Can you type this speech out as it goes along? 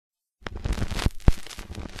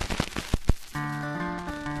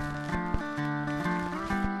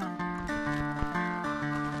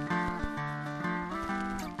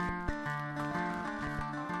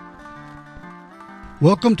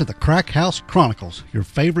Welcome to the Crack House Chronicles, your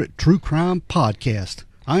favorite true crime podcast.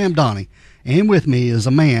 I am Donnie, and with me is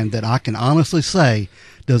a man that I can honestly say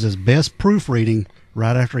does his best proofreading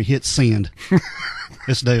right after he hits send.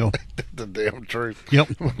 It's Dale. The damn truth.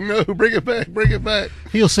 Yep. No, bring it back, bring it back.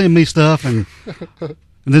 He'll send me stuff and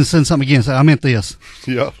then send something again and say, I meant this.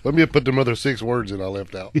 Yeah, let me put them other 6 words that I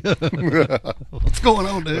left out. What's going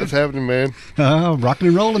on, dude? What's happening, man? Rocking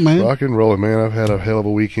and rolling, man. Rock and rolling, man. I've had a hell of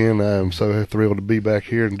a weekend. I am so thrilled to be back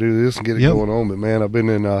here and do this and get it going on. But, man, I've been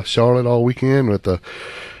in Charlotte all weekend with the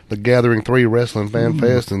Gathering 3 Wrestling Fan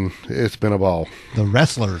Fest, and it's been a ball. The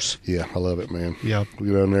wrestlers. Yeah, I love it, man. Yep. We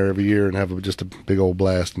go down there every year and have just a big old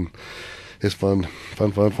blast, and it's fun.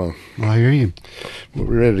 Well, I hear you.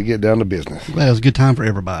 We're ready to get down to business. Well, it was a good time for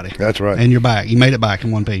everybody. That's right. And you're back. You made it back in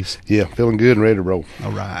one piece. Yeah, feeling good and ready to roll.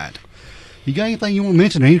 All right. You got anything you want to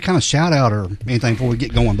mention, or any kind of shout out or anything before we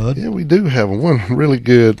get going, bud? Yeah, we do have one really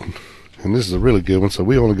good, and this is a really good one, so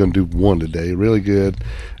we're only going to do one today. Really good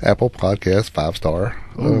Apple Podcast 5-star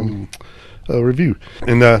review.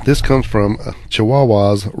 And this comes from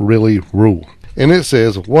Chihuahua's Really Rule. And it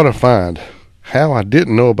says, "What a find. How I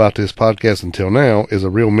didn't know about this podcast until now is a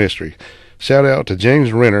real mystery. Shout out to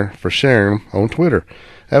James Renner for sharing them on Twitter.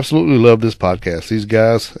 Absolutely love this podcast. These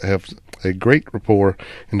guys have a great rapport,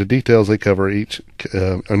 and the details they cover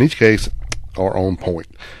on each case are on point.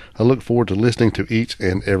 I look forward to listening to each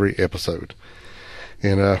and every episode."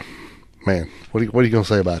 And man, what are you going to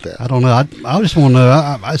say about that? I don't know. I just want to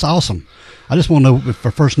know. It's awesome. I just want to know if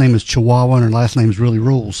her first name is Chihuahua and her last name is Really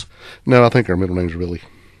Rules. No, I think our middle name is Really.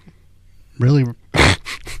 Really?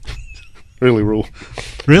 Really Rule.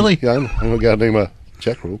 Really? Yeah, I'm a guy named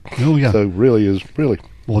Jack Rule. Oh, yeah. So Really is Really.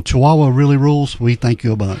 Well, Chihuahua Really Rules. We thank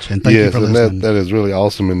you a bunch, and thank you for listening. That is really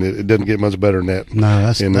awesome, and it doesn't get much better than that. No,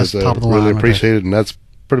 that's top of the line. Really appreciate it, and that's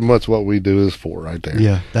pretty much what we do is for right there.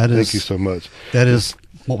 Yeah, that is. Thank you so much. That is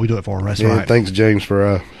what we do it for. That's right. Thanks, James,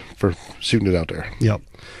 for shooting it out there. Yep.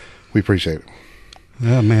 We appreciate it.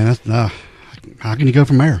 Yeah, man. That's how can you go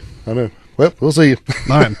from there? I know. Well, we'll see you.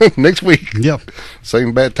 All right. Next week. Yep.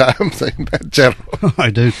 Same bad time, same bad channel. All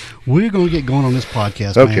right, dude. We're going to get going on this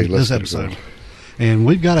podcast, okay, man, this episode. And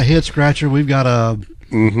we've got a head scratcher. We've got a...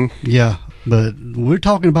 Mm-hmm. Yeah, but we're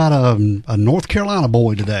talking about a North Carolina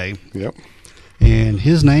boy today. Yep. And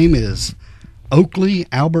his name is Oakey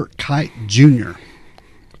Albert Kite Jr.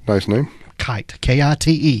 Nice name. Kite.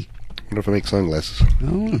 K-I-T-E. I wonder if I make sunglasses.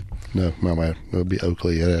 Oh. No, my bad. It would be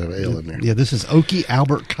Oakley. I'd have an L in there. Yeah, this is Oakey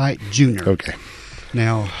Albert Kite Jr. Okay.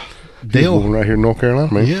 Now, Dale... He's born right here in North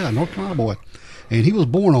Carolina, man. Yeah, North Carolina boy. And he was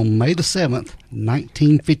born on May the 7th,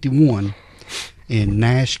 1951 in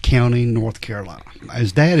Nash County, North Carolina.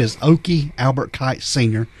 His dad is Oakey Albert Kite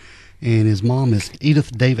Sr., and his mom is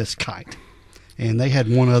Edith Davis Kite. And they had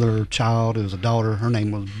one other child. It was a daughter. Her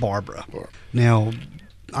name was Barbara. Now,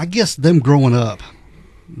 I guess them growing up,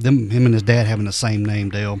 him and his dad having the same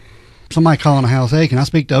name, Dale. Somebody calling the house, "Hey, can I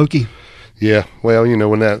speak to Oakey?" Yeah. Well,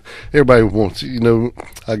 when that, everybody wants,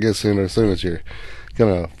 I guess as soon as you're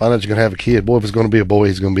going to find out you're going to have a kid, boy, if it's going to be a boy,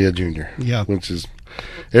 he's going to be a junior. Yeah. Which is,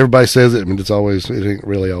 everybody says it, but it ain't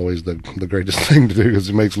really always the greatest thing to do because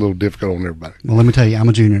it makes it a little difficult on everybody. Well, let me tell you, I'm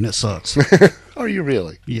a junior and it sucks. Are you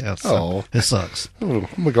really? Yeah. Oh. It sucks. Oh, I'm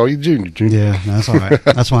going to call you Junior. Yeah, that's all right.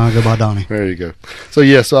 That's why I go by Donnie. There you go. So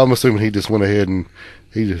I'm assuming he just went ahead and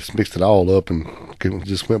he just mixed it all up and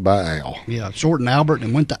just went by Al. Yeah, shortened Albert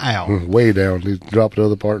and went to Al. Way down. He dropped the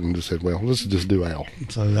other part and just said, well, let's just do Al.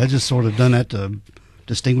 So they just sort of done that to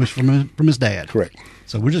distinguish from his dad. Correct.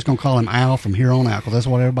 So we're just going to call him Al from here on out because that's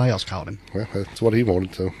what everybody else called him. Well, that's what he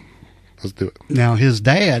wanted, so let's do it. Now, his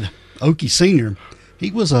dad, Oakey Sr.,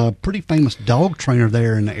 he was a pretty famous dog trainer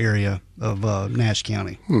there in the area of Nash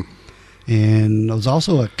County. And was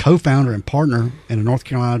also a co-founder and partner in a North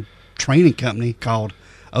Carolina training company called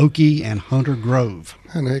Oakey and Hunter Grove.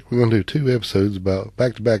 How the heck we're going to do 2 episodes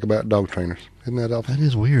back-to-back about dog trainers? Isn't that awful? That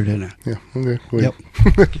is weird, isn't it? Yeah, okay.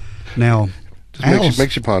 Yep. Now, just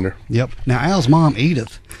makes you ponder. Yep. Now, Al's mom,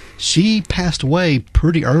 Edith, she passed away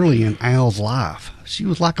pretty early in Al's life. She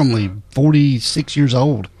was like only 46 years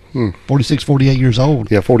old. 46, 48 years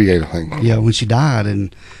old. Yeah, 48, I think. Yeah, when she died,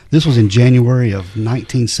 and this was in January of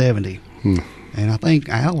 1970. And I think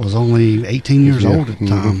Al was only 18 years old at the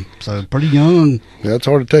time, so pretty young. Yeah, it's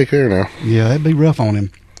hard to take care now. Yeah, it'd be rough on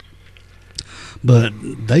him. But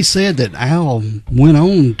they said that Al went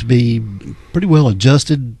on to be pretty well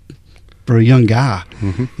adjusted for a young guy.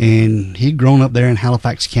 And he'd grown up there in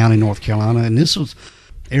Halifax County, North Carolina, and this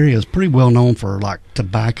area is pretty well known for like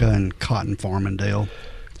tobacco and cotton farming, Dale.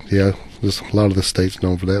 Yeah, there's a lot of the state's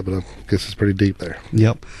known for that, but I guess it's pretty deep there.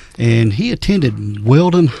 Yep. And he attended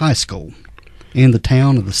Weldon High School in the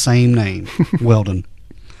town of the same name, Weldon.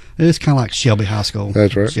 It's kind of like Shelby High School.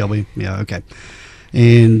 That's right. Shelby, yeah, okay.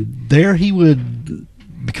 And there he would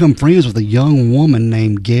become friends with a young woman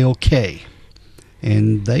named Gail Kay.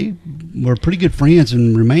 And they were pretty good friends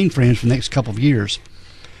and remained friends for the next couple of years.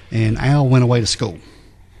 And Al went away to school.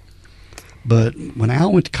 But when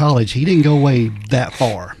Al went to college, he didn't go away that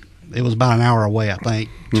far. It was about an hour away, I think,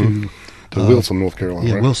 to Wilson, North Carolina.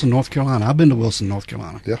 Yeah, right? Wilson, North Carolina. I've been to Wilson, North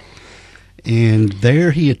Carolina. Yeah. And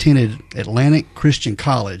there he attended Atlantic Christian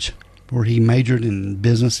College, where he majored in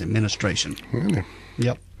business administration. Really?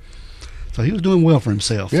 Yep. So he was doing well for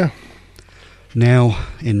himself. Yeah. Now,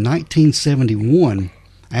 in 1971,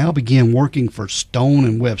 Al began working for Stone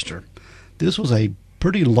and Webster. This was a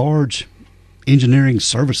pretty large engineering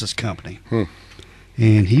services company.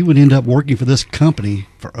 And he would end up working for this company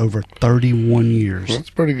for over 31 years. That's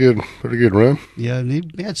pretty good run. Yeah, and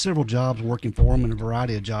he had several jobs working for him and a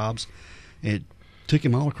variety of jobs. It took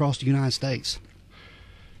him all across the United States.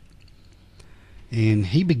 And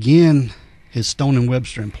he began his Stone and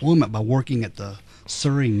Webster employment by working at the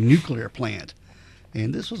Surrey nuclear plant.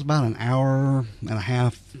 And this was about an hour and a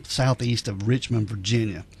half southeast of Richmond,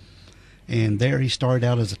 Virginia. And there he started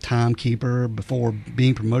out as a timekeeper before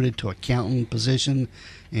being promoted to accountant position,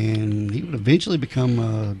 and he would eventually become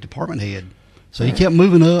a department head. So he kept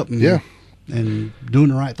moving up and doing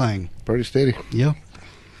the right thing. Pretty steady. Yeah.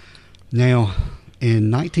 Now, in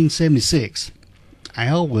 1976,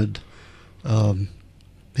 Al would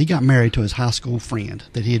he got married to his high school friend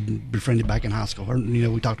that he had befriended back in high school.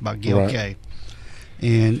 We talked about Gail Kay.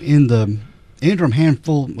 And in the interim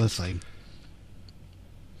handful, let's see.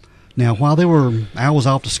 Now, while Al was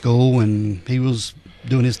off to school and he was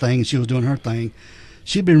doing his thing and she was doing her thing,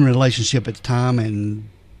 she'd been in a relationship at the time, and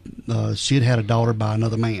she had a daughter by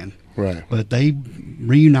another man. Right. But they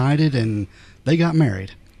reunited and they got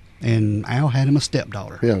married, and Al had him a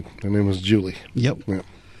stepdaughter. Yeah, her name was Julie. Yep.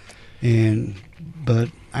 Yeah. But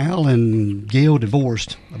Al and Gail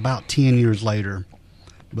divorced about 10 years later.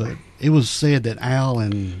 But it was said that Al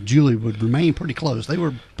and Julie would remain pretty close. They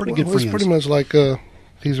were pretty good friends. It's pretty much like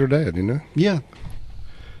he's her dad, Yeah.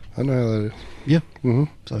 I know how that is. Yeah. Mm-hmm.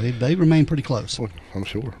 So they remained pretty close. Well, I'm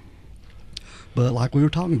sure. But like we were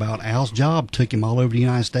talking about, Al's job took him all over the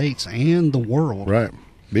United States and the world. Right.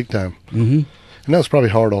 Big time. Mm-hmm. And that's probably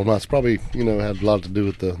hard on us. Probably, had a lot to do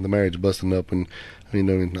with the marriage busting up. And, I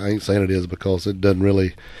ain't saying it is because it doesn't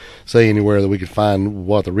really say anywhere that we could find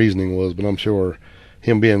what the reasoning was. But I'm sure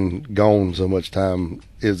him being gone so much time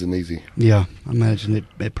isn't easy. Yeah, I imagine it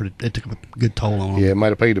took a good toll on him. Yeah, it might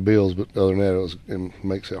have paid the bills, but other than that, it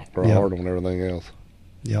makes it hard on everything else.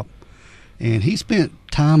 Yep. And he spent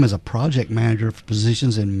time as a project manager for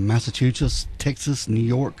positions in Massachusetts, Texas, New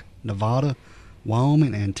York, Nevada,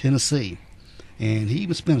 Wyoming, and Tennessee. And he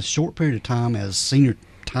even spent a short period of time as senior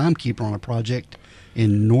timekeeper on a project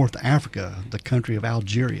in North Africa, the country of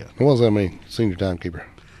Algeria. What does that mean, senior timekeeper?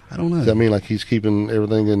 I don't know. Does that mean like he's keeping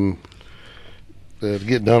everything to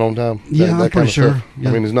get done on time? Yeah, I'm pretty sure. Yeah.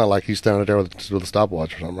 I mean, it's not like he's standing there with a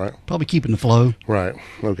stopwatch or something, right? Probably keeping the flow. Right.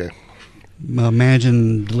 Okay.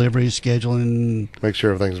 Managing deliveries, scheduling. Make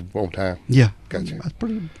sure everything's on time. Yeah. Gotcha. That's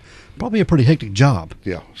probably a pretty hectic job.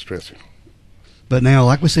 Yeah, stressful. But now,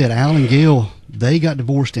 like we said, Al and Gail, they got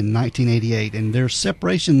divorced in 1988, and their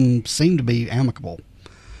separation seemed to be amicable.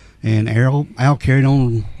 And Al carried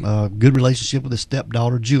on a good relationship with his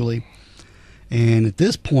stepdaughter, Julie. And at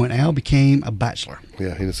this point, Al became a bachelor.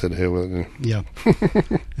 Yeah, he just said the hell with it. Yeah.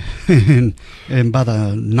 and by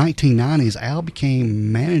the 1990s, Al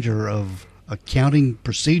became manager of accounting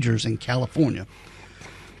procedures in California,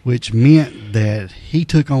 which meant that he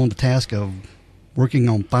took on the task of working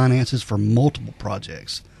on finances for multiple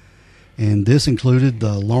projects. And this included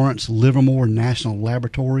the Lawrence Livermore National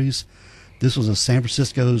Laboratories. This was San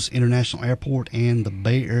Francisco's International Airport and the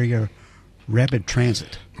Bay Area Rapid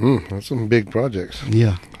Transit. That's some big projects.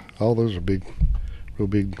 Yeah. All those are real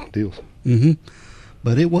big deals. Mm-hmm.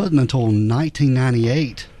 But it wasn't until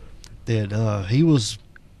 1998 that he was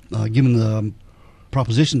given the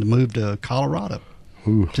proposition to move to Colorado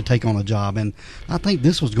to take on a job. And I think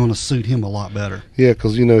this was going to suit him a lot better. Yeah,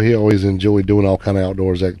 because, he always enjoyed doing all kind of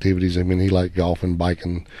outdoors activities. I mean, he liked golfing,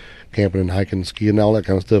 biking, camping and hiking, skiing, all that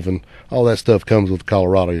kind of stuff. And all that stuff comes with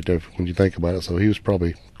Colorado when you think about it. So he was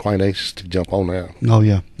probably quite anxious to jump on that. Oh,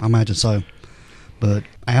 yeah, I imagine so. But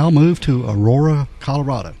Al moved to Aurora,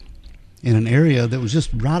 Colorado, in an area that was just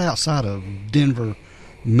right outside of Denver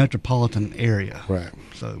metropolitan area. Right.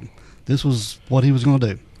 So this was what he was going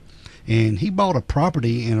to do. And he bought a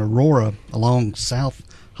property in Aurora along South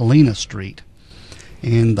Helena Street.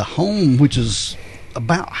 And the home, which is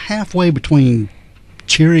about halfway between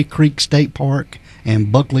Cherry Creek State Park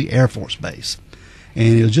and Buckley Air Force Base.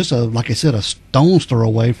 And it was just, like I said, a stone's throw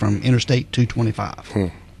away from Interstate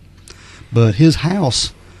 225. But his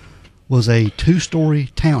house was a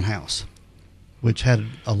 2-story townhouse, which had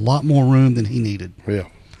a lot more room than he needed. Yeah.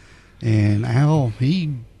 And Al,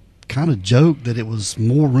 he kind of joked that it was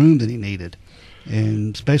more room than he needed,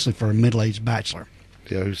 and especially for a middle-aged bachelor.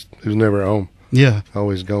 Yeah, who's never at home. Yeah.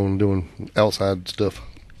 Always going doing outside stuff.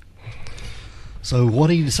 So what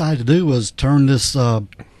he decided to do was turn this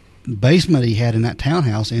basement he had in that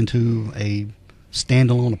townhouse into a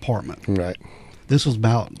standalone apartment. Right. This was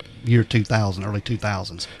about year 2000, early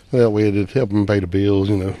 2000s. Well, we had to help him pay the bills,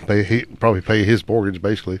 probably pay his mortgage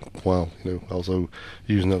basically, while, also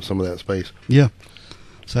using up some of that space. Yeah.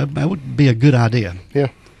 So that would be a good idea. Yeah.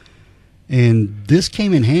 And this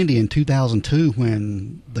came in handy in 2002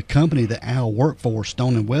 when the company that Al worked for,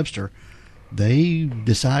 Stone & Webster, they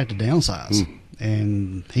decided to downsize.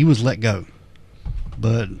 And he was let go.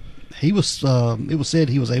 But he was, it was said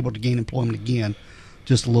he was able to gain employment again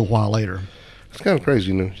just a little while later. It's kind of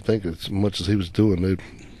crazy, you think as much as he was doing,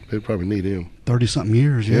 they'd probably need him. 30-something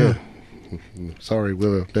years, yeah. Sorry,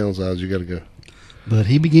 with a downsize, you got to go. But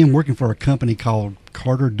he began working for a company called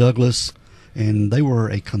Carter Douglas, and they were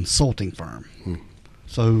a consulting firm.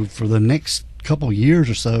 So for the next couple of years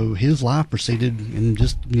or so, his life proceeded in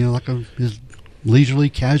just, like his leisurely,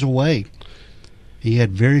 casual way. He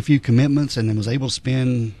had very few commitments and was able to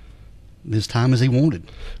spend his time as he wanted.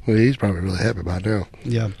 Well, he's probably really happy by now.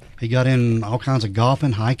 Yeah. He got in all kinds of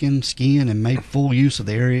golfing, hiking, skiing, and made full use of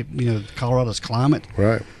the area, Colorado's climate.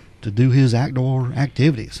 Right. To do his outdoor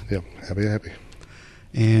activities. Yeah, happy.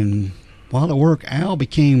 And while at work, Al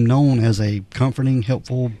became known as a comforting,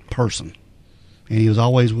 helpful person. And he was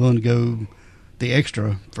always willing to go the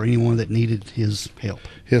extra for anyone that needed his help.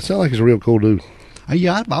 Yeah, it sounds like he's a real cool dude.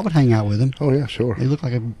 Yeah, I would hang out with him. Oh, yeah, sure. He looked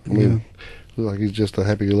like looked like he's just a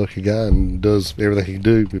happy-go-lucky guy and does everything he can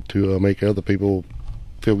do to make other people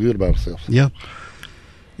feel good about himself. Yeah.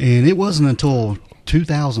 And it wasn't until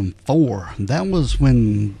 2004, that was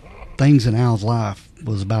when things in Al's life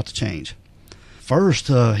was about to change. First,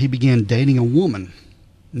 he began dating a woman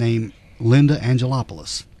named Linda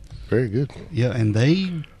Angelopoulos. Very good. Yeah, and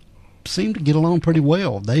they seemed to get along pretty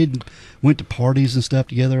well. They went to parties and stuff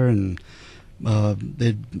together, and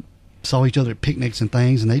they saw each other at picnics and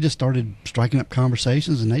things, and they just started striking up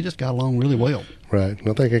conversations, and they just got along really well. Right.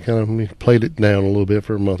 I think I kind of played it down a little bit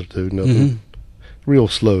for a month or two. Nothing real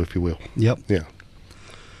slow, if you will. Yep. Yeah.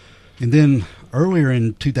 And then earlier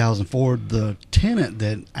in 2004, the tenant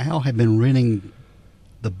that Al had been renting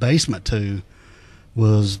the basement to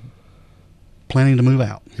was planning to move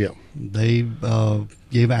out. Yeah. They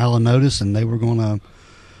gave Al a notice, and they were going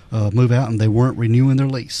to move out, and they weren't renewing their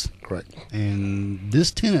lease. Correct. And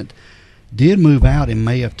this tenant did move out in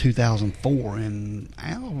May of 2004, and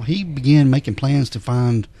Al, he began making plans to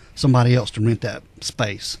find somebody else to rent that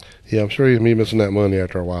space. Yeah, I'm sure he'd be missing that money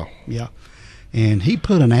after a while. Yeah. And he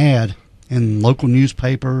put an ad in local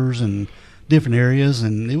newspapers and different areas,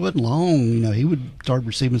 and it wasn't long, he would start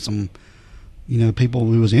receiving some, people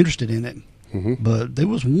who was interested in it. But there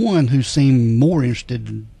was one who seemed more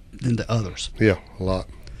interested than the others. Yeah, a lot.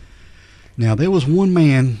 Now, there was one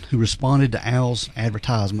man who responded to Al's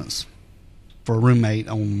advertisements for a roommate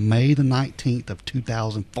on May the 19th of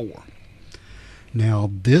 2004. Now,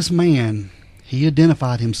 this man, he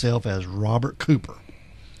identified himself as Robert Cooper,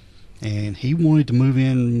 and he wanted to move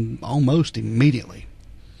in almost immediately.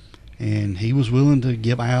 And he was willing to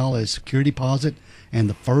give Al a security deposit and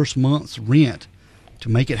the first month's rent to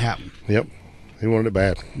make it happen. Yep. He wanted it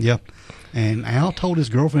bad. Yep. And Al told his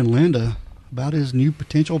girlfriend Linda about his new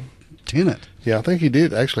potential tenant. Yeah, I think he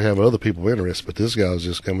did actually have other people interested, but this guy was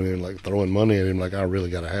just coming in like throwing money at him like, I really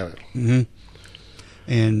got to have it.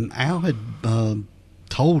 And Al had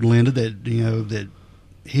told Linda that, that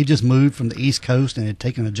he just moved from the East Coast and had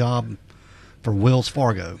taken a job for Wells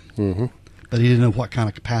Fargo. But he didn't know what kind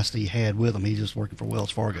of capacity he had with him. He just working for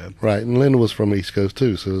Wells Fargo. Right, and Linda was from the East Coast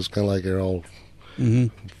too, so it's kind of like they're all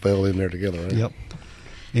fell in there together, right? Yep.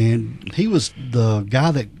 And he was the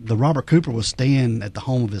guy the Robert Cooper was staying at the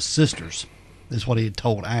home of his sisters. That's what he had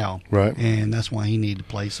told Al. Right. And that's why he needed a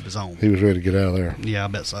place of his own. He was ready to get out of there. Yeah, I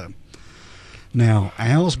bet so. Now,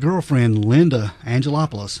 Al's girlfriend, Linda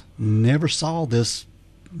Angelopoulos, never saw this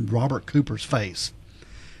Robert Cooper's face.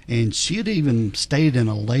 And she had even stated in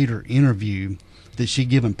a later interview that she'd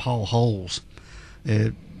given Paul Holes.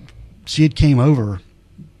 She had came over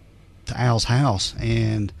to Al's house,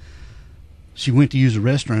 and she went to use the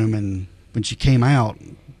restroom, and when she came out,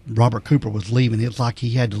 Robert Cooper was leaving. It was like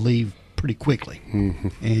he had to leave pretty quickly.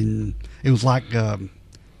 And it was like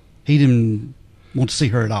he didn't want to see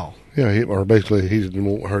her at all. Yeah, or basically he didn't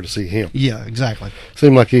want her to see him. Yeah, exactly.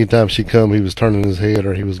 Seemed like anytime she come, he was turning his head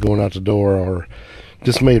or he was going out the door, or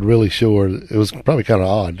just made really sure. It was probably kind of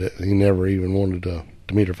odd that he never even wanted to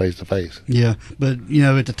meet her face to face. Yeah, but,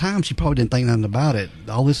 at the time, she probably didn't think nothing about it.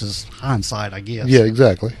 All this is hindsight, I guess. Yeah,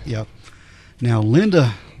 exactly. Yeah. Now,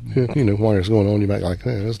 Linda... while it's going on, you might like,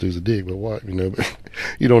 this dude's a dick, but what? But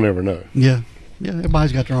you don't ever know. Yeah. Yeah,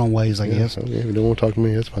 everybody's got their own ways, I guess. So, if you don't want to talk to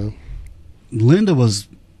me, that's fine. Linda was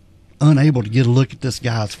unable to get a look at this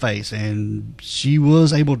guy's face, and she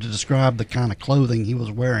was able to describe the kind of clothing he was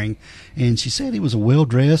wearing, and she said he was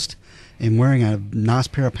well-dressed and wearing a nice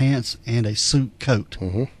pair of pants and a suit coat.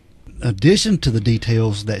 Mm-hmm. In addition to the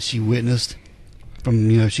details that she witnessed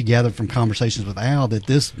from, she gathered from conversations with Al, that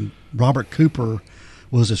this Robert Cooper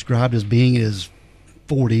was described as being in his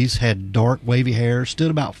 40s, had dark wavy hair,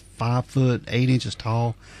 stood about 5 foot 8 inches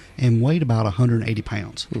tall, and weighed about 180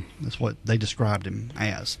 pounds. That's what they described him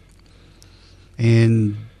as.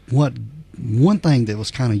 And one thing that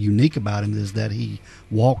was kind of unique about him is that he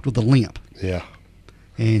walked with a limp. Yeah.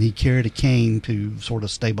 And he carried a cane to sort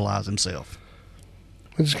of stabilize himself.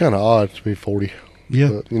 Which is kind of odd to be 40. Yeah.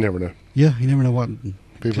 But you never know. Yeah, you never know what...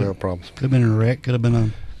 People have problems. Could have been in a wreck, could have been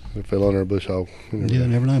a... They fell under a bush hog.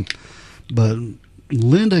 Never know. But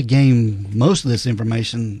Linda gained most of this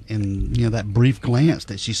information in that brief glance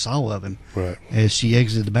that she saw of him, right, as she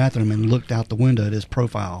exited the bathroom and looked out the window at his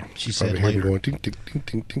profile. She said probably later, going tink tink tink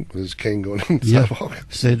tink tink with his cane going in the yeah, sidewalk.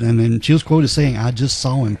 Said, and then she was quoted saying, "I just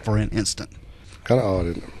saw him for an instant." Kind of odd,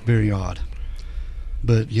 isn't it? Very odd.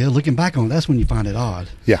 But yeah, looking back on it, that's when you find it odd.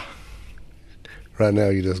 Yeah. Right now,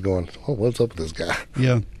 you're just going, "Oh, what's up with this guy?"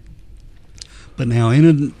 Yeah. But now,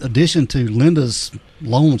 in addition to Linda's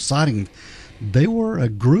lone sighting, they were a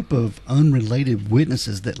group of unrelated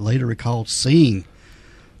witnesses that later recalled seeing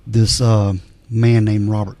this man named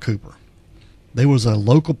Robert Cooper. There was a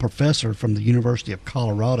local professor from the University of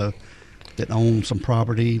Colorado that owned some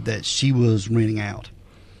property that she was renting out.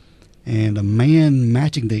 And a man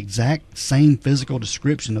matching the exact same physical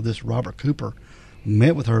description of this Robert Cooper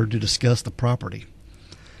met with her to discuss the property.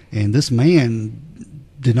 And this man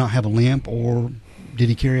did not have a limp, or did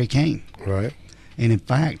he carry a cane? Right. And in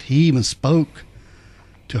fact, he even spoke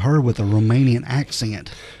to her with a Romanian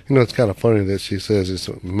accent. It's kind of funny that she says it's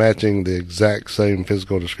matching the exact same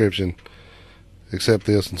physical description, except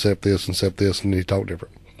this, and except this, and except this, and he talked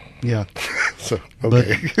different. Yeah. So,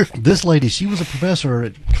 okay. But this lady, she was a professor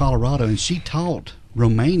at Colorado, and she taught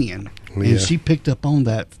Romanian, and she picked up on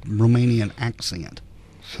that Romanian accent.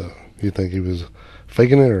 So, you think he was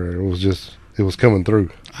faking it, or it was coming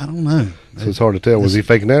through? I don't know. So it's hard to tell. Was he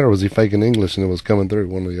faking that, or was he faking English and it was coming through,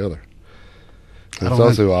 one or the other? It's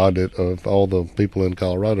also odd that of all the people in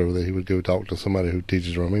Colorado that he would go talk to somebody who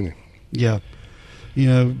teaches Romanian. Yeah.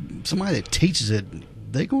 Somebody that teaches it,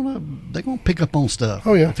 they're gonna pick up on stuff.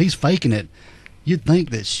 Oh, yeah. If he's faking it, you'd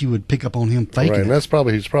think that she would pick up on him faking right, it.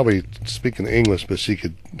 And he's probably speaking English, but she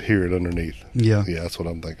could hear it underneath. Yeah. Yeah, that's what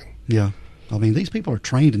I'm thinking. Yeah. I mean, these people are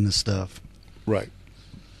trained in this stuff. Right.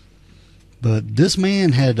 But this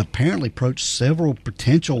man had apparently approached several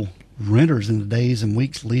potential renters in the days and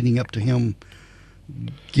weeks leading up to him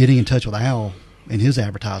getting in touch with Al and his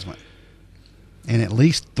advertisement. And at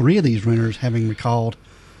least 3 of these renters having recalled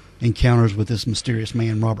encounters with this mysterious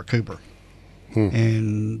man, Robert Cooper.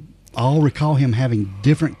 And all recall him having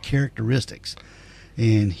different characteristics.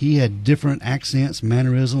 And he had different accents,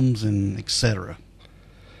 mannerisms, and etc.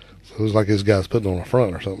 So it was like this guy's putting on a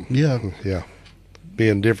front or something. Yeah. Yeah.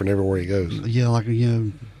 Being different everywhere he goes. Yeah, like,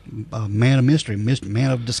 a man of mystery,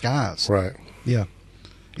 man of disguise. Right. Yeah.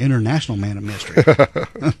 International man of mystery.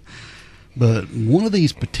 But one of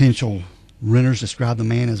these potential renters described the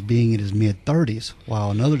man as being in his mid-30s, while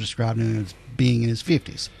another described him as being in his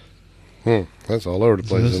 50s. That's all over the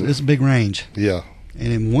place. So it's a big range. Yeah.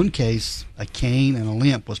 And in one case, a cane and a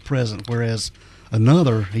limp was present, whereas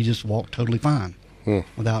another, he just walked totally fine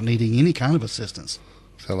without needing any kind of assistance.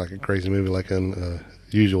 Sound like a crazy movie, like in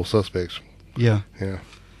Usual Suspects. Yeah. Yeah.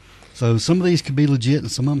 So some of these could be legit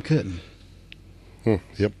and some of them couldn't.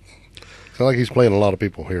 Yep. Sound like he's playing a lot of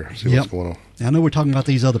people here. See what's going on. I know we're talking about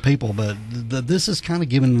these other people, but this is kind of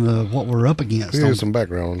giving what we're up against. Here's some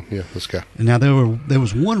background on, this guy. And now there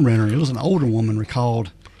was one renter. It was an older woman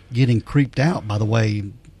recalled getting creeped out by the way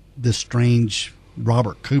this strange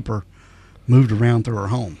Robert Cooper moved around through her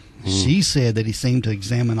home. She said that he seemed to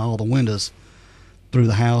examine all the windows through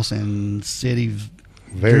the house and said he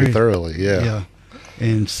very thoroughly. Yeah,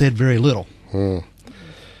 and said very little.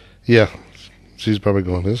 Yeah. She's probably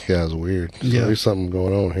going, this guy's weird. So Yeah. there's something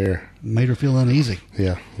going on here. Made her feel uneasy.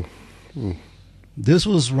 Yeah. This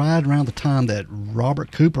was right around the time that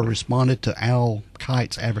Robert Cooper responded to Al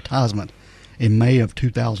Kite's advertisement in May of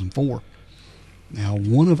 2004. Now,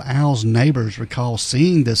 one of Al's neighbors recalls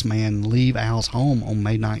seeing this man leave Al's home on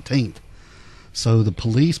May 19th. So the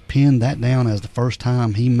police pinned that down as the first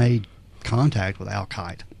time he made contact with Al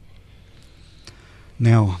Kite.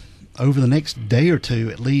 Now, over the next day or two,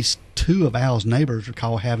 at least two of Al's neighbors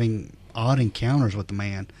recall having odd encounters with the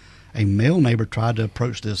man. A male neighbor tried to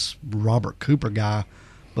approach this Robert Cooper guy,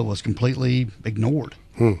 but was completely ignored.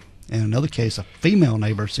 In another case, a female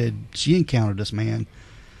neighbor said she encountered this man.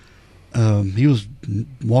 He was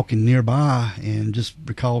walking nearby and just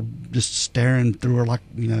recalled just staring through her like,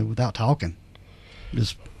 without talking.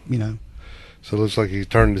 Just, So it looks like he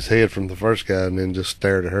turned his head from the first guy and then just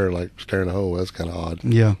stared at her like staring a hole. That's kind of odd.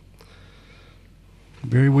 Yeah.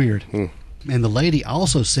 Very weird. And the lady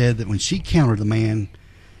also said that when she encountered the man,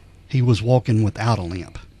 he was walking without a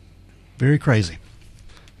limp. Very crazy.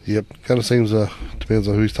 Yep. Kind of seems, depends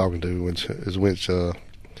on who he's talking to, which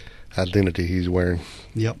identity he's wearing.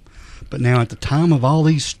 Yep. But now at the time of all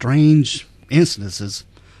these strange incidences,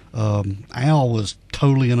 Al was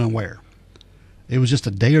totally unaware. It was just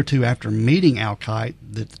a day or two after meeting Al Kite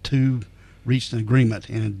that the two reached an agreement.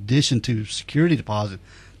 In addition to security deposit,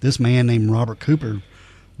 this man named Robert Cooper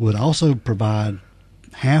would also provide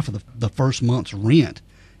half of the first month's rent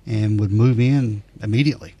and would move in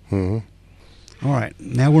immediately. Mm-hmm. All right,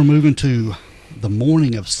 now we're moving to the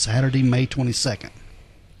morning of Saturday, May 22nd.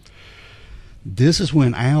 This is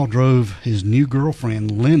when Al drove his new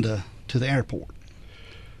girlfriend, Linda, to the airport.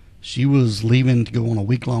 She was leaving to go on a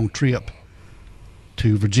week-long trip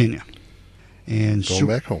to Virginia. And Going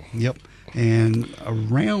back home. Yep. And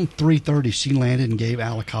around 3:30, she landed and gave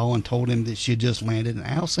Al a call and told him that she had just landed. And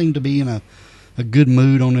Al seemed to be in a good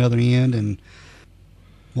mood on the other end. And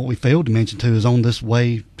what we failed to mention, too, is on this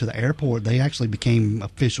way to the airport, they actually became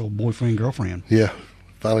official boyfriend-girlfriend. Yeah.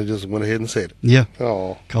 Finally just went ahead and said it. Yeah.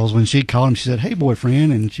 Oh. Because when she called him, she said, "Hey,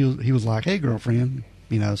 boyfriend," and he was like, "Hey, girlfriend,"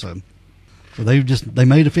 so they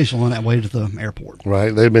made it official on that way to the airport.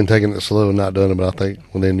 Right. They've been taking it slow and not done it, but I think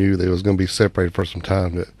when they knew they was going to be separated for some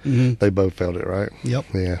time, that they both felt it, right? Yep.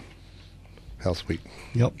 Yeah. How sweet.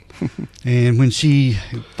 Yep. And when she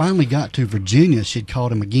finally got to Virginia, she'd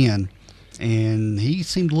called him again, and he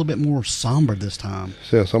seemed a little bit more somber this time.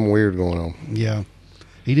 Yeah, something weird going on. Yeah.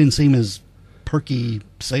 He didn't seem his perky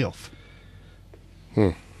self.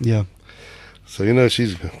 Yeah. So,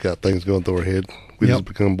 she's got things going through her head. We just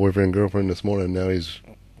become boyfriend and girlfriend this morning. Now he's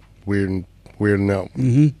weirding out.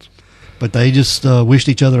 But they just wished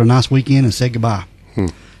each other a nice weekend and said goodbye.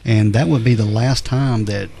 And that would be the last time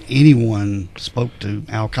that anyone spoke to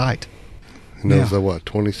Al Kite. And that was the,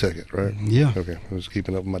 22nd, right? Yeah. Okay. I was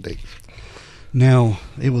keeping up with my dates. Now,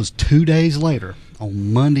 it was 2 days later,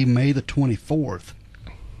 on Monday, May the 24th,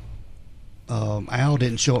 Al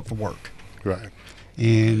didn't show up for work. Right.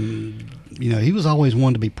 And, he was always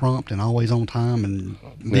one to be prompt and always on time and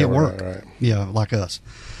be at work. Right. Yeah, like us.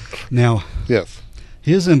 Now, yes,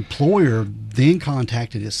 his employer then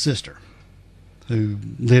contacted his sister, who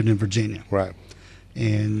lived in Virginia. Right.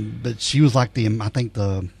 But she was like the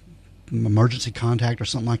emergency contact or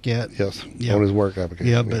something like that. Yes, yeah. On his work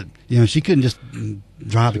application. Yeah, but, she couldn't just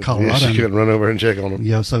drive to Colorado. She couldn't run over and check on him.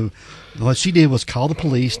 Yeah, so what she did was call the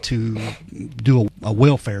police to do a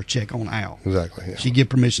welfare check on Al. Exactly, yeah. She gave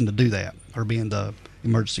permission to do that, her being the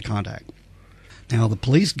emergency contact. Now, the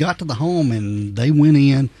police got to the home, and they went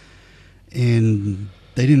in, and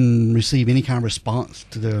they didn't receive any kind of response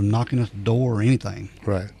to them knocking at the door or anything.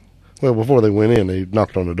 Right. Well, before they went in, they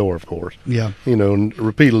knocked on the door, of course. Yeah. And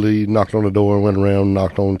repeatedly knocked on the door, went around,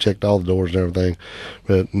 knocked on, checked all the doors and everything,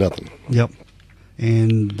 but nothing. Yep.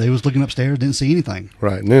 And they was looking upstairs, didn't see anything.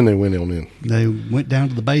 Right, and then they went on in. They went down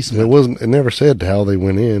to the basement. It never said how they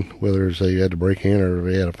went in, whether they had to break in or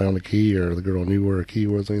they had found a key or the girl knew where a key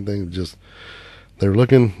was or anything. Just they were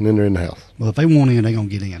looking, and then they're in the house. Well, if they want in, they're going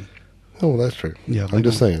to get in. Oh, that's true. Yeah, I'm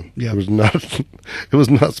just saying. Yeah. It was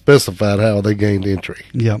not specified how they gained entry.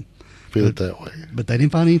 Yeah. Feel it that way. But they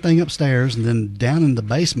didn't find anything upstairs, and then down in the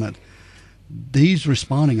basement, these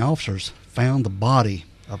responding officers found the body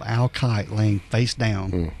of Al Kite laying face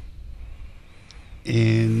down.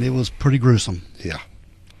 And it was pretty gruesome. Yeah.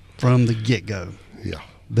 From the get-go. Yeah.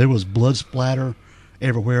 There was blood splatter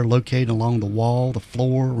everywhere located along the wall, the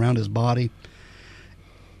floor, around his body.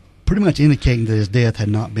 Pretty much indicating that his death had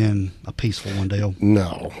not been a peaceful one, Dale.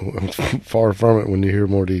 No. Far from it when you hear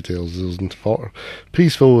more details. It was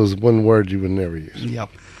peaceful is one word you would never use. Yep.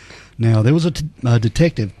 Now, there was a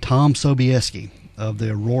detective, Tom Sobieski, of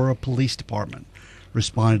the Aurora Police Department,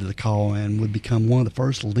 responded to the call and would become one of the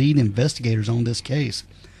first lead investigators on this case.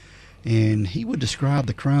 and he would describe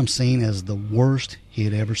the crime scene as the worst he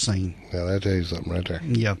had ever seen. Now that tells you something right there.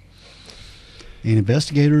 Yeah. And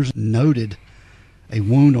investigators noted a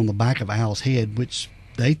wound on the back of Al's head, which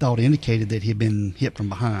they thought indicated that he had been hit from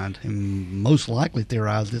behind, and most likely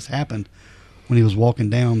theorized this happened when he was walking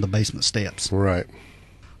down the basement steps. Right.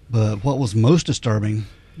 But what was most disturbing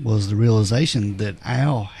was the realization that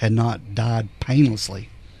Al had not died painlessly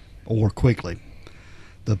or quickly.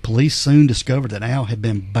 The police soon discovered that Al had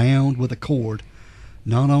been bound with a cord,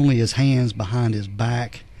 not only his hands behind his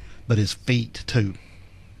back, but his feet too,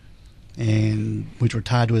 and which were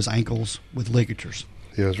tied to his ankles with ligatures.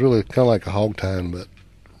 Yeah, it's really kind of like a hog tying, but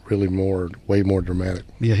really way more dramatic.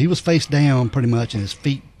 Yeah, he was face down pretty much, and his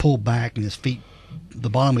feet pulled back, and the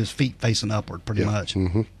bottom of his feet facing upward pretty much.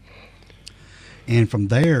 Mm-hmm. And from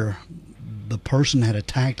there, the person that had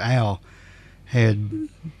attacked Al had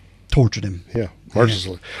tortured him. Yeah,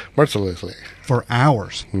 mercilessly. For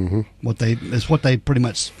hours. Mm-hmm. It's what they pretty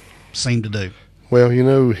much seemed to do. Well, he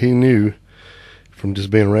knew from just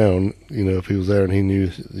being around, if he was there, and he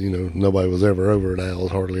knew, nobody was ever over at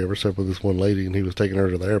Al's, hardly ever, except for this one lady, and he was taking her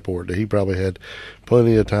to the airport, that he probably had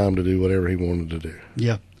plenty of time to do whatever he wanted to do.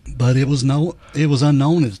 Yeah. But it was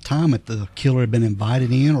unknown at the time if the killer had been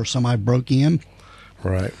invited in or somebody broke in.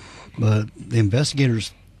 Right. But the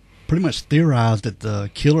investigators pretty much theorized that the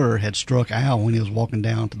killer had struck Al when he was walking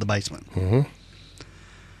down to the basement. Mm-hmm.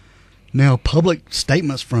 Now, public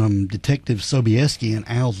statements from Detective Sobieski and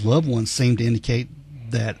Al's loved ones seemed to indicate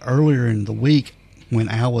that earlier in the week, when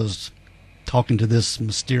Al was talking to this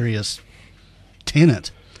mysterious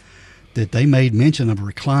tenant, that they made mention of a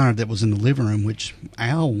recliner that was in the living room, which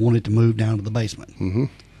Al wanted to move down to the basement. Mm-hmm.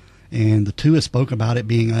 And the two had spoken about it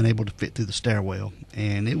being unable to fit through the stairwell.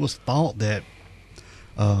 And it was thought that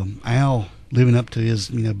Al, living up to his,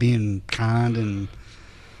 being kind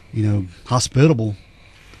and, hospitable,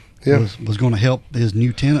 was going to help his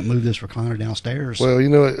new tenant move this recliner downstairs. Well,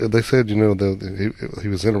 they said, he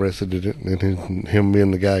was interested in him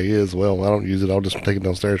being the guy he is. Well, I don't use it. I'll just take it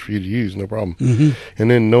downstairs for you to use. No problem. Mm-hmm.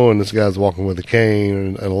 And then knowing this guy's walking with a cane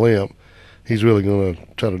and a limp, he's really going to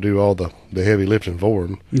try to do all the heavy lifting for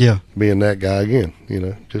him. Yeah. Being that guy again,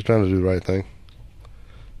 just trying to do the right thing.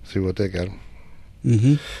 See what they got him.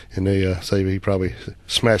 Mm-hmm. And they say he probably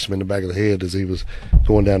smashed him in the back of the head as he was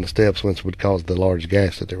going down the steps, which would cause the large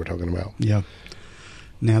gash that they were talking about. Yeah.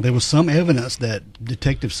 Now, there was some evidence that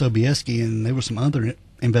Detective Sobieski and there were some other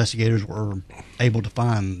investigators were able to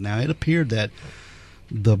find. Now, it appeared that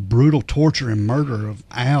the brutal torture and murder of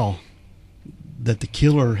Al, that the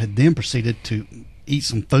killer had then proceeded to eat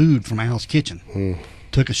some food from Al's kitchen,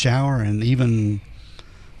 took a shower, and even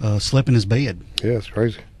slept in his bed. Yeah, it's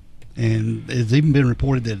crazy. And it's even been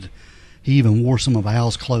reported that he even wore some of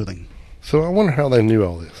Al's clothing. So I wonder how they knew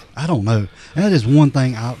all this. I don't know. That is one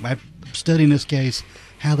thing, after studying this case,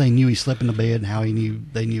 how they knew he slept in the bed and how they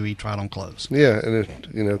knew he tried on clothes. Yeah, and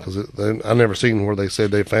because I never seen where they said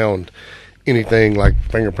they found anything like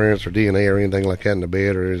fingerprints or DNA or anything like that in the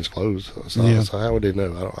bed or in his clothes. So how would they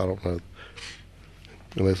know? I don't know.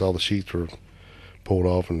 Unless all the sheets were pulled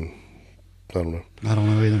off, and I don't know. I don't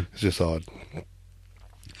know either. It's just odd.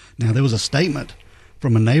 Now, there was a statement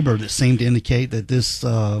from a neighbor that seemed to indicate that this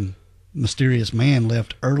mysterious man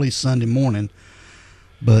left early Sunday morning,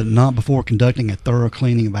 but not before conducting a thorough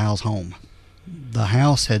cleaning of Al's home. The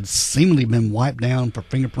house had seemingly been wiped down for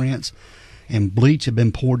fingerprints, and bleach had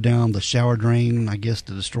been poured down the shower drain, I guess,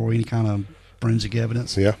 to destroy any kind of forensic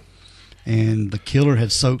evidence. Yeah. And the killer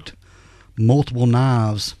had soaked multiple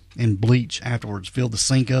knives in bleach afterwards, filled the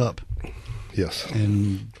sink up. Yes.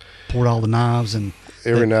 And poured all the knives and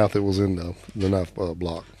every knife that was in the knife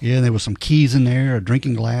block. Yeah, and there was some keys in there, a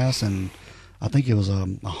drinking glass, and I think it was a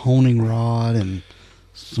honing rod and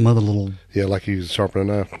some other little... Yeah, like he was sharpening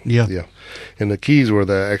a knife. Yeah. Yeah. And the keys were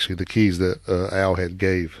actually the keys that Al had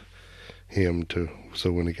gave him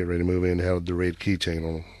so when he get ready to move in, they had the red keychain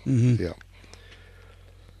on them. Mm-hmm. Yeah.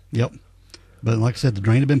 Yep. But like I said, the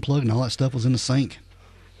drain had been plugged and all that stuff was in the sink.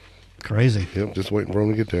 Crazy. Yep, just waiting for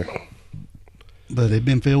him to get there. But it had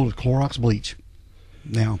been filled with Clorox bleach.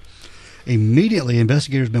 Now, immediately,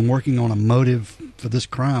 investigators had been working on a motive for this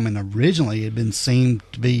crime, and originally it had been seen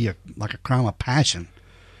to be like a crime of passion.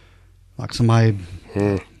 Like somebody,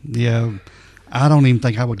 I don't even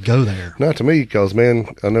think I would go there. Not to me, because,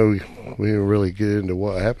 man, I know we didn't really get into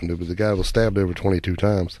what happened to him, but the guy was stabbed over 22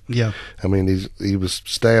 times. Yeah. I mean, he was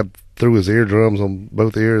stabbed through his eardrums on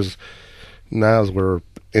both ears. Knives were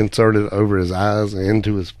inserted over his eyes and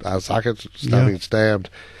into his eye sockets, being stabbed.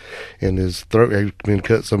 And his throat had been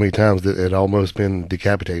cut so many times that it had almost been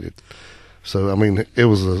decapitated. So, I mean, it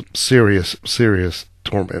was a serious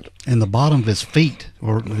tormented. And the bottom of his feet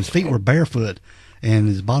were barefoot, and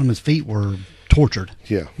his bottom of his feet were tortured.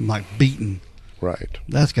 Yeah. Like beaten. Right.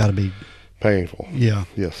 That's got to be painful. Yeah.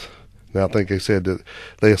 Yes. Now, I think they said that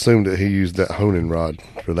they assumed that he used that honing rod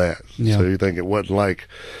for that. Yeah. So you think it wasn't like,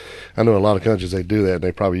 I know a lot of countries they do that, and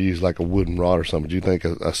they probably use like a wooden rod or something. Do you think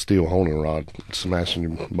a steel honing rod smashing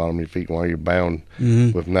your bottom of your feet while you're bound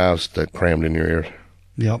with knives that crammed in your ears?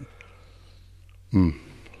 Yep.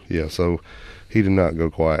 Yeah, so he did not go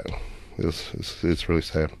quiet. It's really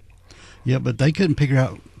sad. Yeah, but they couldn't figure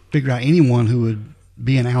out anyone who would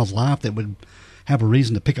be in Al's life that would have a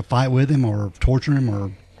reason to pick a fight with him or torture him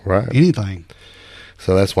or anything.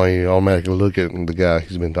 So that's why you automatically look at the guy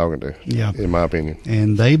he's been talking to. Yeah, in my opinion.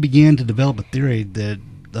 And they began to develop a theory that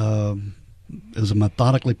it was a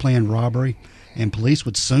methodically planned robbery, and police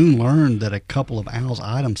would soon learn that a couple of Al's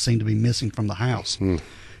items seemed to be missing from the house,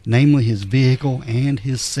 namely his vehicle and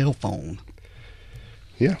his cell phone.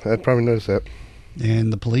 Yeah, I'd probably noticed that.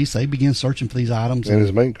 And the police, they began searching for these items. And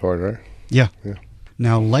his bank card, right? Yeah. Yeah.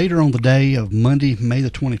 Now, later on the day of Monday, May the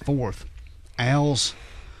 24th, Al's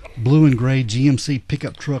blue and gray GMC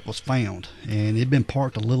pickup truck was found, and it had been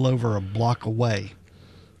parked a little over a block away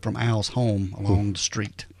from Al's home along the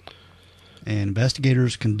street. And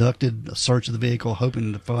investigators conducted a search of the vehicle,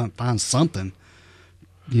 hoping to find something,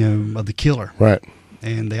 of the killer. Right.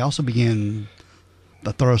 And they also began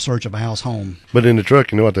a thorough search of Al's home. But in the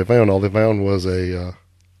truck, you know what they found? All they found was a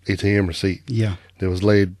ATM receipt. Yeah. That was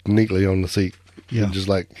laid neatly on the seat. Yeah. Just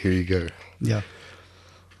like, here you go. Yeah.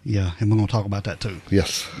 Yeah, and we're going to talk about that too.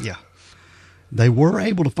 Yes. Yeah. They were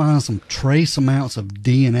able to find some trace amounts of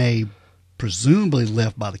DNA presumably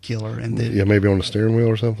left by the killer. And maybe on the steering wheel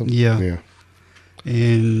or something? Yeah. Yeah.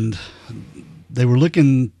 And they were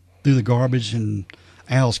looking through the garbage in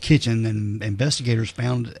Al's kitchen, and investigators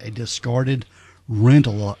found a discarded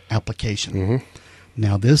rental application.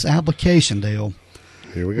 Now, this application, Dale,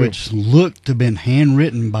 here we go, which looked to have been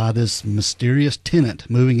handwritten by this mysterious tenant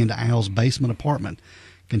moving into Al's basement apartment,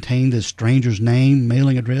 contained this stranger's name,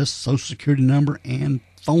 mailing address, social security number, and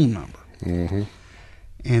phone number.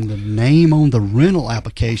 And the name on the rental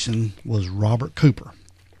application was Robert Cooper.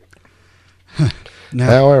 Now,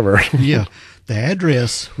 however, the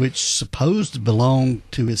address, which supposed to belong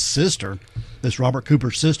to his sister, this Robert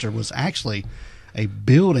Cooper's sister, was actually a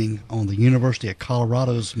building on the University of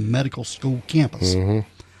Colorado's medical school campus. And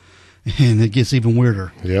it gets even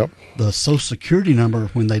weirder. Yep. The social security number,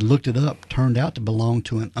 when they looked it up, turned out to belong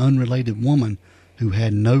to an unrelated woman who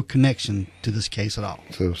had no connection to this case at all.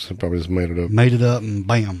 So probably just made it up. Made it up, and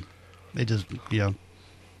bam. It just,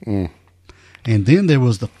 And then there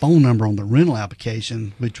was the phone number on the rental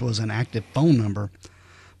application, which was an active phone number,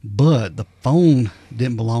 but the phone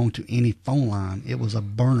didn't belong to any phone line. It was a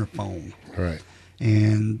burner phone. Right.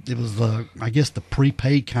 And it was, I guess, the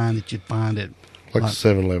prepaid kind that you'd find at... Like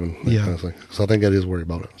 7-Eleven. Yeah. So I think that is where you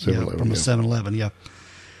bought it. 7-Eleven. From a 7-Eleven, yeah.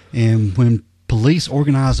 And when police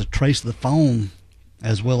organized a trace of the phone,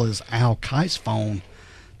 as well as Al Kite's phone,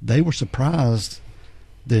 they were surprised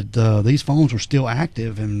that these phones were still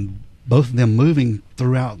active, and both of them moving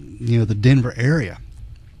throughout, the Denver area.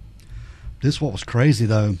 This what was crazy,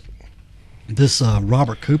 though. This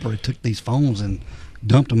Robert Cooper took these phones and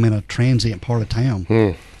dumped them in a transient part of town.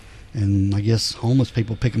 And I guess homeless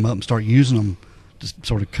people pick them up and start using them to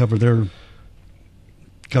sort of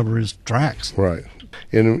cover his tracks. Right.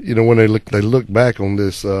 And, when they look back on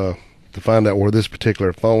this to find out where this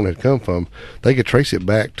particular phone had come from, they could trace it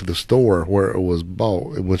back to the store where it was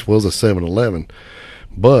bought, which was a 7-Eleven.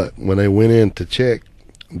 But when they went in to check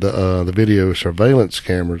the video surveillance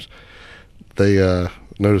cameras, they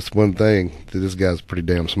noticed one thing, that this guy's pretty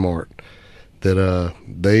damn smart, that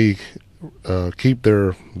they keep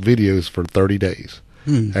their videos for 30 days.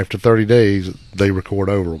 After 30 days, they record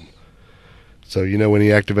over them. So, when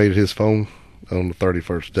he activated his phone on the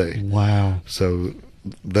 31st day. Wow. So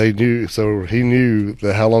he knew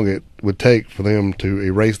that how long it would take for them to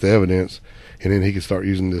erase the evidence, and then he could start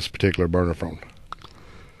using this particular burner phone.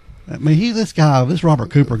 I mean, this Robert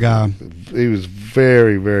Cooper guy, he was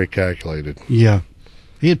very, very calculated. Yeah.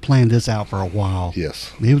 He had planned this out for a while.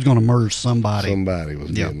 Yes. He was going to murder somebody. Somebody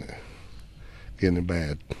was getting it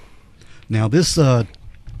bad. Now, this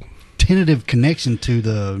tentative connection to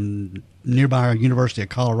the nearby University of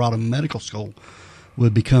Colorado Medical School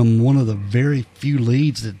would become one of the very few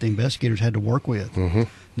leads that the investigators had to work with.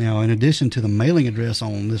 Now, in addition to the mailing address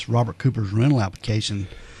on this Robert Cooper's rental application,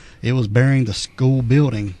 it was bearing the school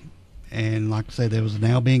building. And like I say, there was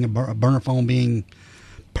now being a burner phone being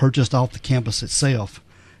purchased off the campus itself.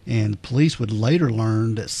 And police would later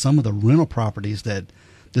learn that some of the rental properties that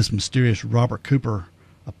this mysterious Robert Cooper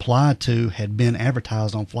applied to had been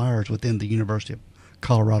advertised on flyers within the University of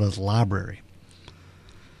Colorado's library.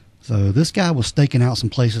 So this guy was staking out some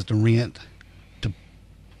places to rent to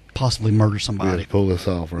possibly murder somebody. Yeah, pull this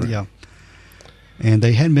off, right? Yeah. And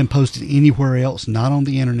they hadn't been posted anywhere else, not on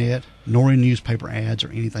the internet, nor in newspaper ads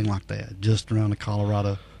or anything like that, just around the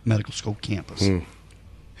Colorado Medical School campus.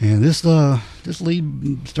 And this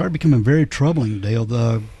lead started becoming very troubling,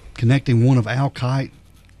 Dale. Connecting one of Al Kite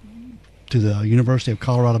to the University of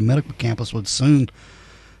Colorado Medical Campus would soon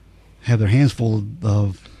have their hands full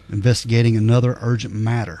of investigating another urgent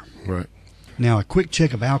matter. Right. Now, a quick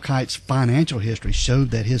check of Al Kite's financial history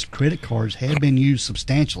showed that his credit cards had been used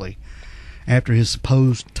substantially after his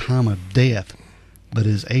supposed time of death, but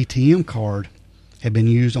his ATM card had been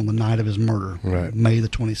used on the night of his murder, right. May the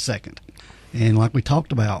 22nd. And like we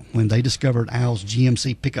talked about, when they discovered Al's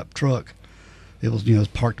GMC pickup truck, it was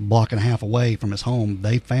parked a block and a half away from his home,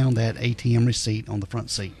 they found that ATM receipt on the front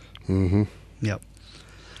seat. Mm-hmm. Yep.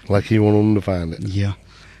 Like he wanted them to find it. Yeah.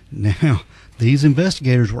 Now, these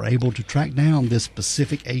investigators were able to track down this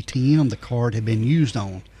specific ATM the card had been used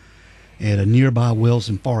on at a nearby Wells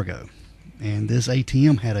in Fargo. And this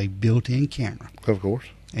ATM had a built-in camera. Of course.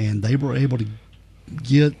 And they were able to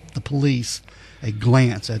get the police a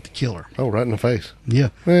glance at the killer. Oh, right in the face. Yeah.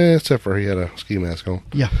 Except for he had a ski mask on.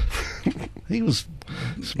 Yeah. He was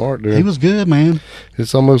smart, dude. He was good, man.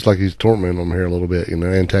 It's almost like he's tormenting them here a little bit,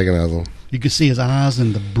 antagonizing them. You could see his eyes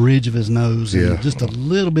and the bridge of his nose and Yeah. just a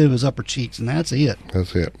little bit of his upper cheeks, and that's it.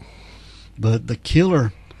 That's it. But the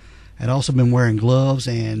killer had also been wearing gloves,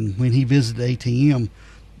 and when he visited the ATM,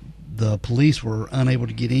 the police were unable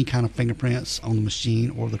to get any kind of fingerprints on the machine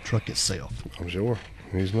or the truck itself. I'm sure.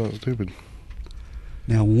 He's not stupid.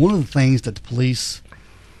 Now, one of the things that the police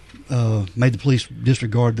made the police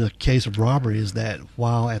disregard the case of robbery is that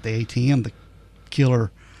while at the ATM, the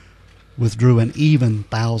killer withdrew an even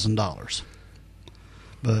 $1,000.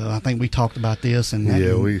 But I think we talked about this, and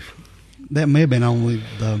that may have been only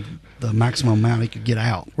the maximum amount he could get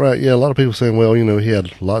out. Right, yeah, a lot of people saying, well, he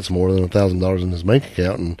had lots more than $1,000 in his bank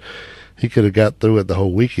account, and he could have got through it the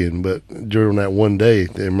whole weekend, but during that one day,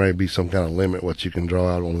 there may be some kind of limit what you can draw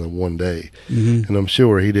out on the one day. Mm-hmm. And I'm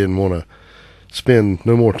sure he didn't want to spend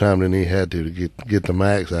no more time than he had to get the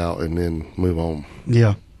max out and then move on.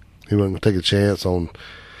 Yeah. He wasn't going to take a chance on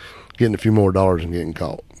getting a few more dollars and getting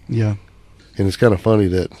caught. Yeah. And it's kind of funny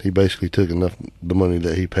that he basically took enough the money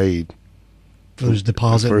that he paid for his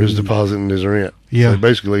deposit. For his deposit and his rent. Yeah. So he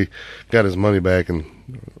basically got his money back and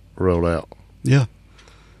rolled out. Yeah.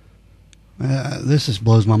 This just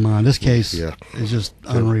blows my mind. This case is just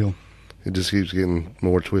unreal. It just keeps getting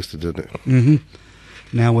more twisted, doesn't it? Mm-hmm.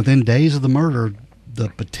 Now, within days of the murder, the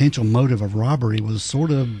potential motive of robbery was sort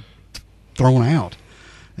of thrown out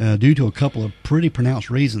due to a couple of pretty pronounced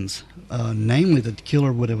reasons. Namely, that the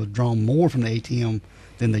killer would have withdrawn more from the ATM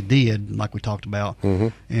than they did, like we talked about. Mm-hmm.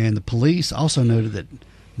 And the police also noted that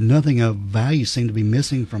nothing of value seemed to be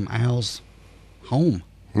missing from Al's home.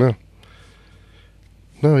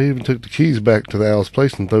 No, he even took the keys back to the Al's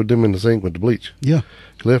place and threw them in the sink with the bleach. Yeah.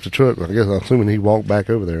 He left the truck. I guess I'm assuming he walked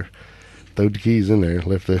back over there, threw the keys in there,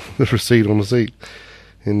 left the receipt on the seat,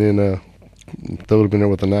 and then threw them in there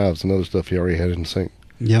with the knives and other stuff he already had in the sink.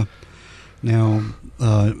 Yeah. Now,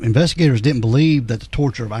 investigators didn't believe that the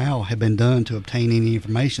torture of Al had been done to obtain any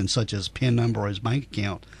information, such as PIN number or his bank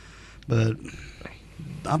account. But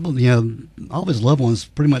all of his loved ones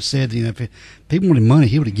pretty much said, if people wanted money,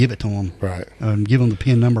 he would give it to them, right? Give them the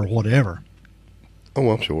PIN number or whatever. Oh,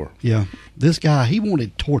 I'm sure. Yeah, this guy, he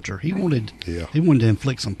wanted torture. He wanted to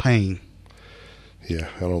inflict some pain. Yeah,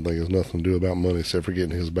 I don't think there's nothing to do about money except for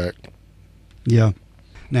getting his back. Yeah.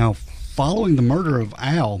 Now, following the murder of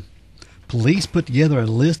Al, police put together a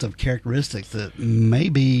list of characteristics that may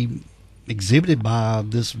be exhibited by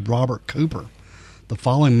this Robert Cooper. The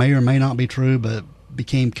following may or may not be true, but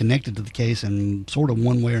became connected to the case in sort of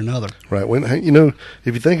one way or another. Right. When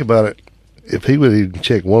if you think about it, if he would even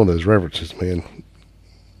check one of those references, man,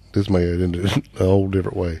 this may have ended a whole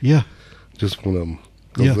different way. Yeah. Just one of them.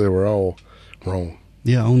 Because they were all wrong.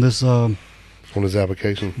 Yeah, on this... on his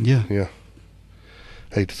application. Yeah. Yeah.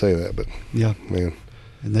 Hate to say that, but... Yeah. Man.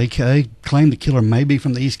 And they claim the killer may be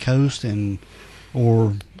from the East Coast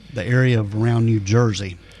or the area of around New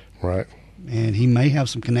Jersey. Right. And he may have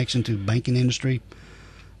some connection to the banking industry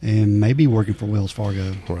and maybe working for Wells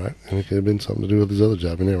Fargo. Right. And it could have been something to do with his other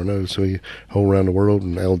job. You never know. So he whole around the world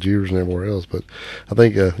and Algiers and everywhere else. But I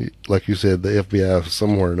think, like you said, the FBI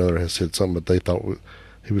somewhere or another has said something, but they thought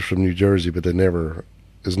he was from New Jersey, but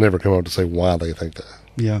it's never come out to say why they think that.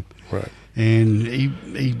 Yeah. Right. And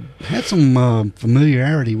he had some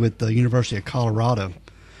familiarity with the University of Colorado.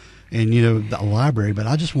 and you know the library. But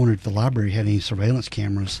I just wondered if the library had any surveillance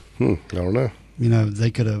cameras. I don't know. You know,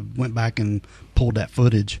 they could have went back and pulled that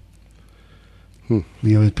footage. You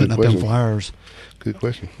know, putting Good up question. them flyers. Good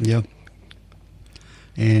question. Yeah.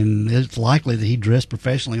 And it's likely that he dressed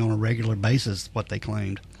professionally on a regular basis, what they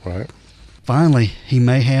claimed. Right. Finally, he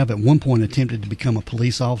may have at one point attempted to become a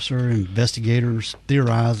police officer. Investigators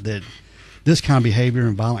theorized that this kind of behavior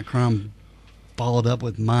and violent crime, followed up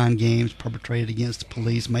with mind games perpetrated against the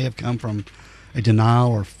police, may have come from a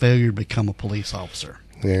denial or failure to become a police officer.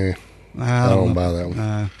 Yeah. I don't buy that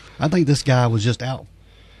one. I think this guy was just out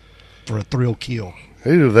for a thrill kill.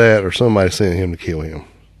 Either that or somebody sent him to kill him.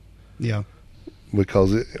 Yeah.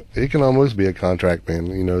 Because it can almost be a contract, man.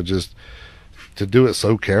 You know, just to do it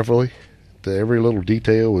so carefully that every little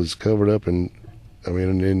detail is covered up, and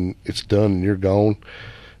then it's done and you're gone.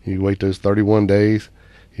 You wait those 31 days.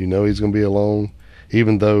 You know he's going to be alone,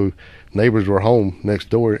 even though neighbors were home next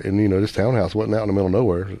door, and you know this townhouse wasn't out in the middle of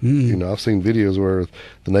nowhere. You know, I've seen videos where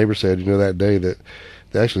the neighbor said, you know, that day that.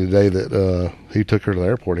 Actually, the day that he took her to the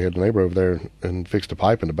airport, he had the neighbor over there and fixed a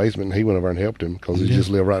pipe in the basement, and he went over and helped him because he just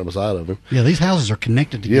lived right beside of him. Yeah, these houses are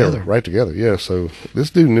connected together. Yeah, right together. Yeah, so this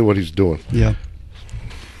dude knew what he was doing. Yeah.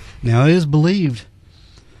 Now, it is believed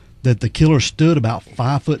that the killer stood about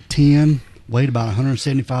 5'10", weighed about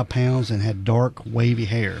 175 pounds, and had dark, wavy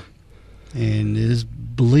hair. And it is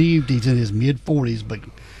believed he's in his mid-40s, but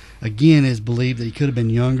again, it is believed that he could have been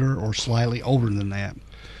younger or slightly older than that.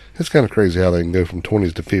 It's kind of crazy how they can go from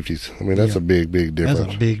 20s to 50s. I mean, that's a big, big difference.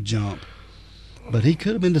 That's a big jump. But he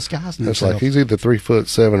could have been disguising That's himself. like he's either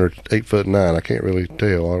 3'7" or 8'9". I can't really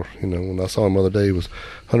tell. You know, when I saw him the other day, he was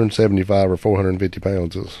 175 or 450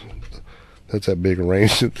 pounds. That's that big a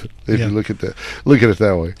range if you look at it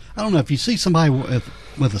that way. I don't know if you see somebody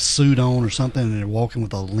with a suit on or something and they're walking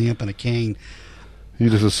with a limp and a cane. You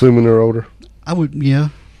just assuming they're older? I would, yeah.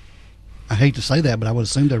 I hate to say that, but I would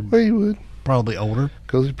assume they're Well, you would. probably older.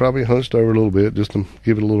 Because he's probably hunched over a little bit just to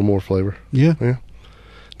give it a little more flavor. Yeah. Yeah.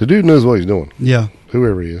 The dude knows what he's doing. Yeah.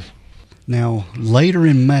 Whoever he is. Now, later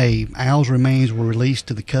in May, Al's remains were released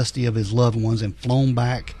to the custody of his loved ones and flown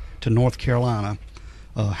back to North Carolina,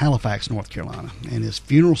 Halifax, North Carolina. And his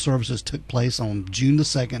funeral services took place on June the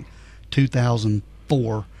 2nd,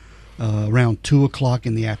 2004, around 2 o'clock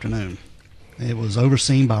in the afternoon. It was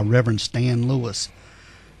overseen by Reverend Stan Lewis.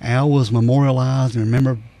 Al was memorialized and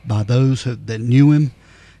remembered by those that knew him,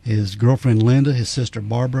 his girlfriend Linda, his sister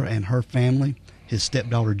Barbara and her family, his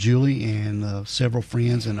stepdaughter Julie, and several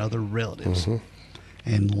friends and other relatives.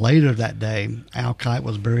 And later that day, Al Kite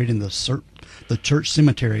was buried in the church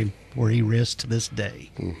cemetery where he rests to this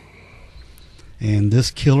day. And this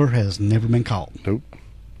killer has never been caught. Nope.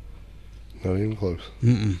 Not even close.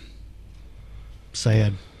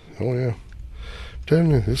 Sad. Oh, yeah. I'm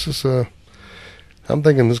telling you, this is... I'm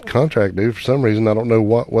thinking this contract, dude, for some reason, I don't know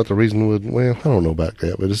what the reason would... Well, I don't know about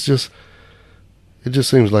that, but it's just... It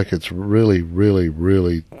just seems like it's really, really,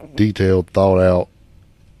 really detailed, thought out.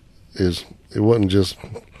 It wasn't just...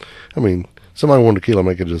 I mean, somebody wanted to kill him,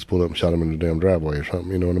 they could just pull up and shot him in the damn driveway or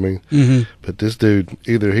something, you know what I mean? But this dude,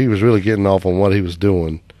 either he was really getting off on what he was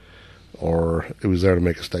doing, or it was there to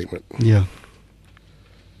make a statement. Yeah.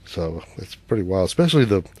 So, it's pretty wild, especially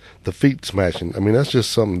the feet smashing. I mean, that's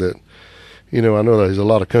just something that... You know, I know there's a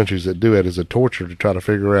lot of countries that do it as a torture to try to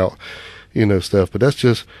figure out, you know, stuff. But that's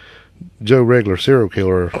just Joe regular serial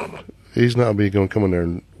killer. He's not going to come in there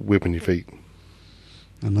and whipping your feet.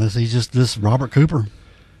 Unless he's just this Robert Cooper.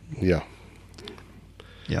 Yeah.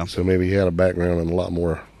 Yeah. So maybe he had a background in a lot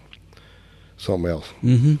more something else.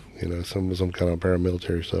 You know, some kind of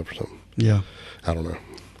paramilitary stuff or something. Yeah. I don't know.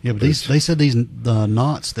 Yeah, but they said the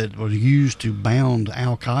knots that were used to bound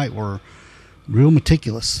Al Kite were real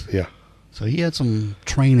meticulous. Yeah. So he had some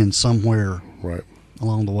training somewhere right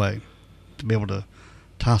along the way to be able to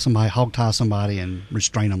hog tie somebody and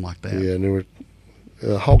restrain them like that. Yeah, and they were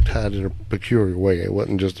hog tied in a peculiar way. It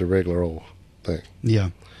wasn't just a regular old thing.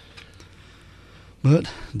 Yeah. But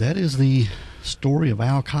that is the story of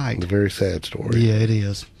Al Kite. It's a very sad story. Yeah, it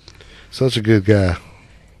is. Such a good guy.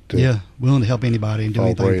 Yeah, willing to help anybody and do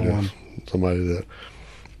anything for him. Somebody to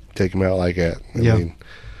take him out like that. I mean,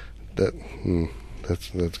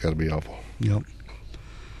 that's got to be awful. Yep.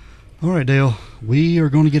 All right, Dale, we are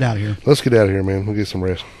going to get out of here. Let's get out of here, man. We'll get some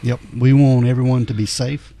rest. Yep. We want everyone to be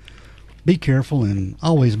safe, be careful, and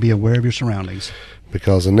always be aware of your surroundings.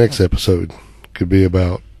 Because the next episode could be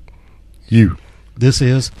about you. This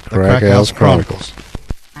is the Crack House Chronicles.